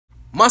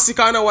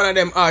Masicka na one of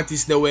them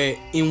artists the way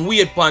him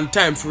wait for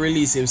time to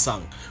release him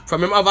song.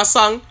 From him have a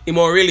song, he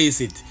will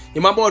release it.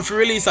 Him about to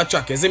release a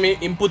track, you see me?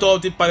 Him put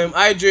out it on him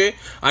IG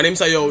and him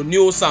say yo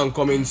new song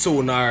coming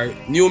soon or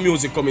new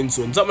music coming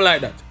soon. Something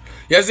like that.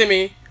 You see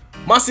me?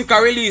 Masicka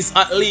released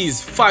at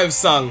least 5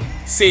 songs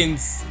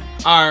since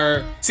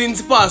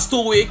past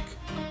 2 weeks.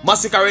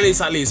 Masicka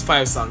released at least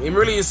 5 songs. Him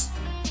released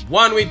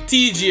 1 with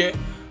TJ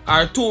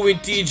or 2 with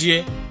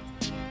TJ.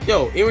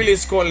 Yo, he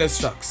released countless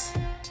tracks.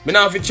 Me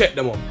now have to check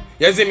them up.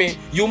 You see me?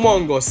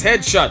 Humongous,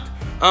 Headshot,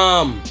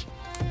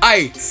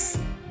 Heights,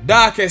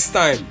 Darkest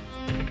Time.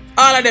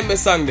 All of them be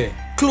song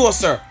there.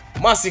 Closer,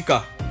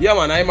 Masicka. Yeah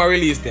man, I might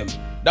release them.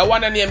 The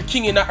one named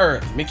King in the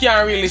Earth. Me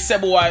can't really say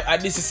boy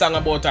this is song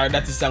about or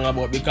that is song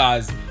about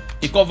because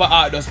it cover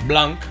art just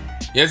blank.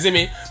 You see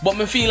me? But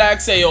me feel like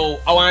say yo,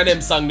 I want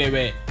them song there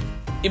where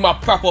he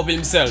might prop up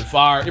himself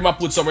or he might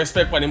put some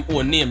respect on his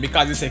own name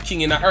because he say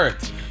King in the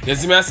Earth. You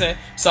see me I say?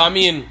 So I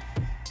mean,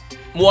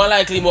 more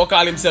likely more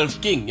call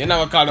himself King. You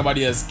never call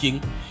nobody else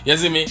King. You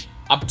see me?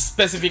 A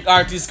specific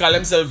artist call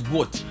himself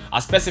Goat.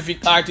 A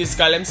specific artist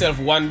call himself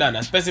Wandan.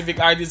 A specific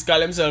artist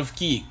call himself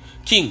King.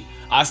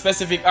 A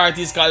specific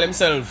artist call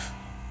himself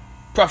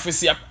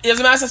Prophecy. You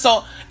see me? I say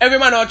so every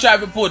man will try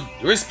to put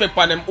respect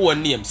on them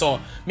own name.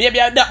 So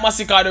maybe I that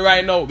Masicka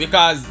right now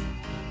because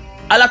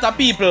a lot of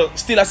people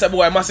still say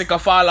boy Masicka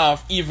fall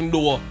off even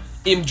though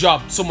him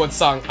drop so much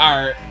song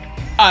or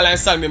all I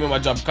song them in my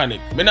job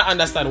connect. Me not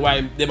understand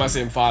why they must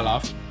say him fall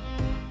off.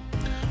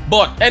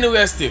 But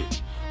anyway still,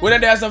 when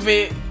there's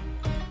something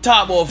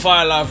talk about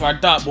fall off or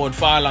talk about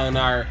fall on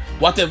or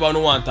whatever you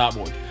want to talk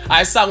about.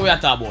 I song we are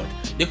talk about.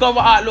 The cover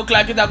art look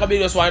like it's gonna be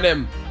just one of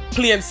them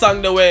plain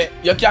song the way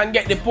you can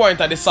get the point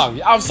of the song.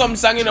 You have some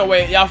song in a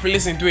way you have to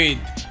listen to it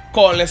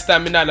countless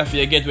time in order for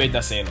you get what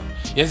you say.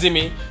 You see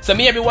me? So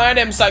maybe one of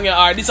them songs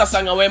are this a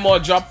song away more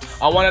drop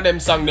and one of them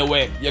song the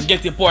way you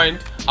get the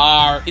point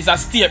or it's a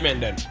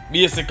statement then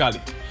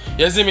basically.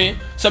 You see me?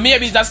 So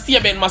maybe it's a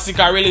statement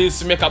Masicka release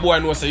to make a boy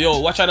know say yo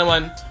watch out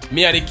man,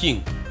 me are the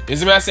king. You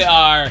see me I say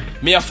or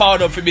me a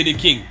found up to be the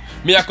king.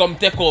 Me a come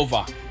take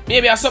over.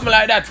 Maybe or something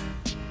like that.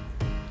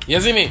 You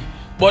see me?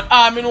 But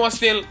I know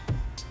still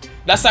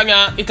that song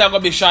it gonna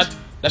be shot.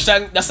 The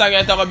song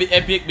it gonna be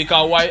epic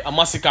because why a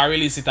Masicka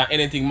release it and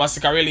anything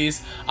Masicka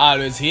release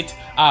always hit,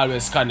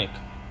 always connect.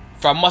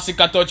 From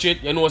Masicka touch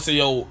it, you know say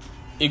yo,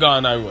 he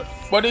gone on the road.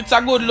 But it's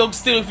a good look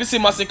still if you see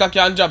Masicka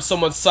can drop so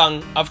much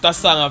song after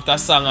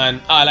song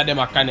and all of them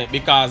are connect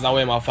because that's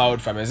where I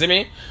forward from. You see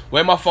me?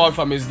 Where I forward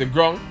from is the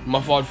ground,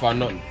 I forward for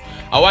nothing.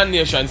 I want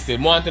nation still.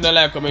 More than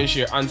like, comment,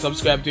 share and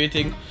subscribe to it.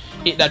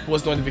 Hit that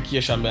post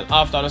notification bell.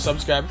 After you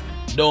subscribe,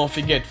 don't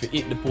forget to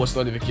hit the post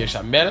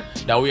notification bell.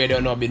 That way they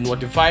will not be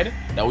notified.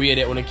 That way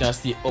they only can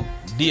stay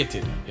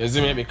updated. You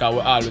see me? Because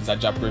we always a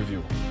job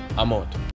review. I'm out.